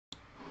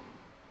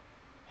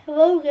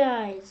Hello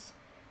guys!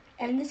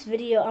 In this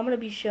video I'm going to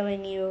be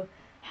showing you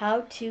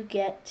how to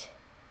get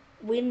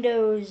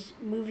Windows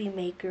Movie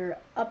Maker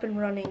up and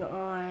running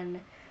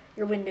on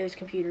your Windows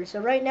computer.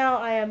 So right now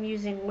I am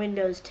using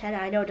Windows 10.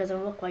 I know it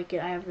doesn't look like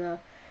it. I have the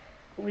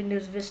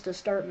Windows Vista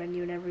start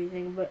menu and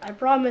everything, but I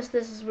promise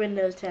this is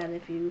Windows 10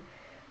 if you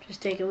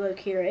just take a look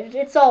here.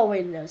 It's all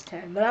Windows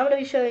 10, but I'm going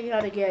to be showing you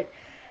how to get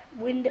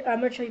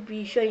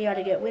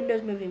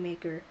Windows Movie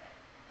Maker.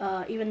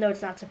 Even though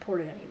it's not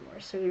supported anymore.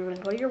 So you're going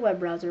to go to your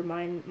web browser,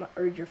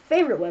 or your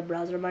favorite web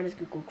browser. Mine is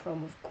Google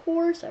Chrome, of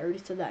course. I already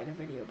said that in a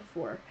video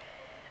before.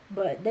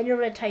 But then you're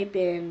going to type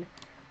in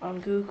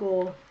on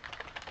Google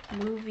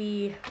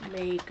Movie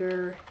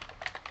Maker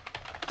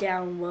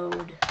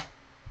download.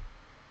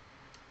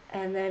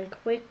 And then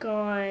click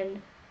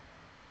on,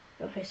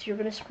 okay, so you're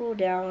going to scroll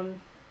down.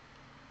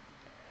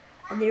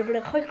 And then you're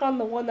going to click on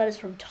the one that is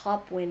from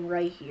Topwin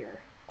right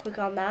here. Click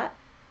on that.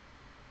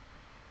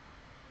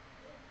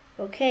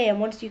 Okay, and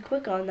once you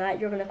click on that,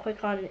 you're going to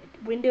click on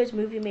Windows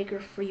Movie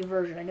Maker free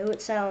version. I know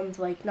it sounds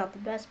like not the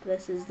best, but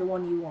this is the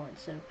one you want.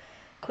 So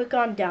click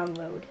on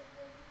download.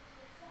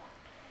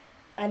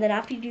 And then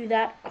after you do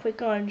that,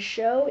 click on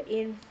show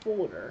in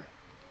folder.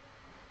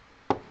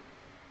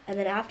 And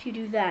then after you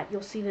do that,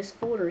 you'll see this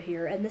folder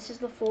here, and this is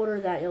the folder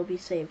that it'll be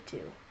saved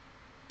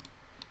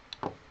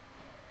to.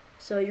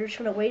 So you're just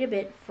going to wait a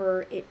bit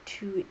for it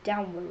to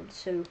download.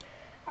 So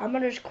I'm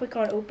going to just click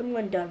on open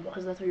when done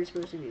because that's what you're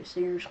supposed to do. So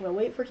you're just going to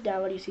wait for it to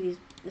download. You see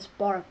this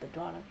bar at the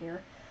bottom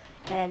here.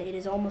 And it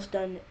is almost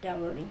done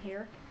downloading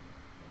here.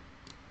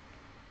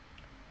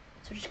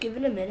 So just give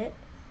it a minute.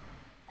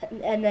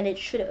 And then it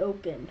should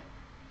open.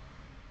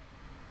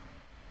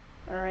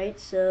 Alright,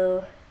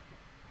 so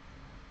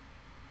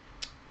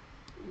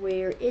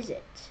where is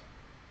it?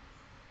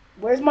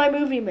 Where's my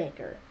Movie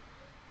Maker?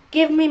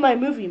 Give me my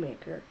Movie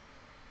Maker.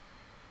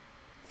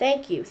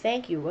 Thank you,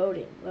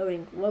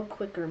 loading, load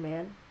quicker,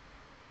 man.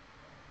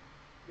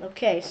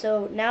 Okay,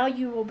 so now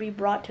you will be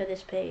brought to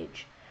this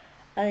page,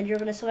 and then you're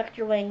going to select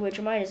your language.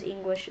 Mine is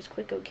English. Just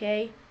click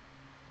OK,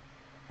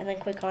 and then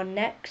click on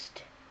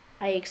Next.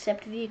 I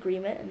accept the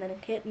agreement, and then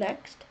hit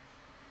Next,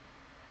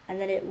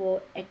 and then it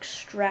will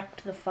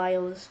extract the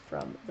files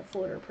from the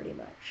folder pretty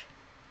much.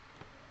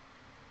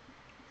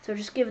 So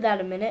just give that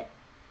a minute.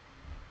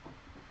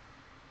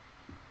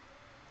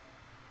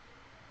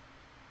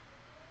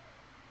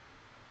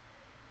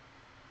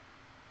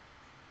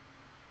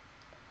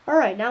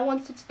 Alright, now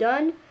once it's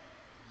done,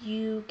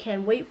 you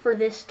can wait for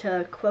this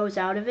to close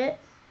out of it.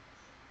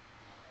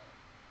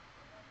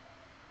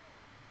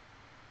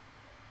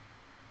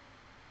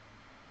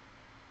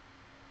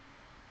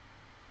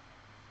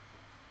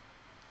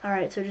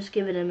 Alright, so just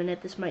give it a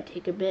minute. This might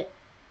take a bit.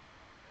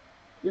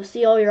 You'll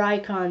see all your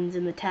icons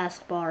in the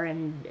taskbar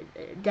and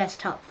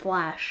desktop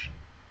flash.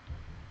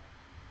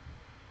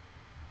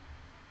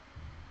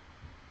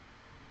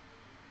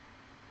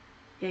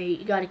 Yeah,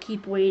 you gotta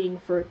keep waiting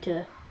for it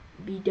to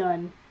be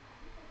done.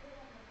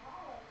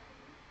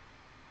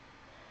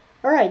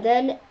 Alright,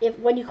 then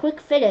when you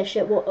click finish,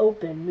 it will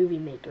open Movie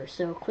Maker.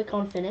 So click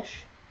on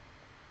finish.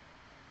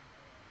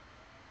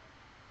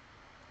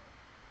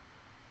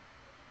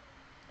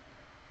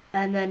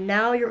 And then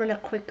now you're going to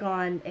click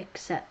on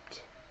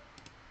accept.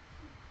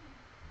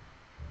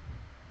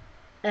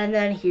 And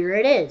then here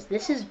it is.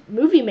 This is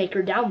Movie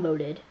Maker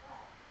downloaded.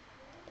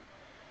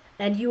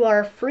 And you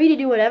are free to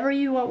do whatever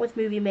you want with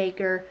Movie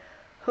Maker.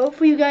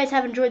 Hopefully you guys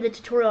have enjoyed the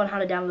tutorial on how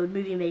to download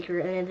Movie Maker,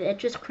 and it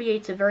just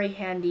creates a very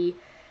handy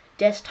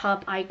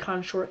desktop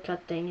icon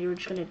shortcut thing. You're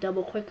just going to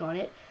double click on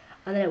it,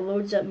 and then it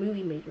loads up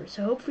Movie Maker.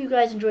 So hopefully you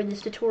guys enjoyed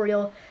this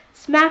tutorial.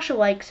 Smash a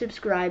like,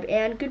 subscribe,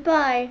 and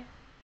goodbye!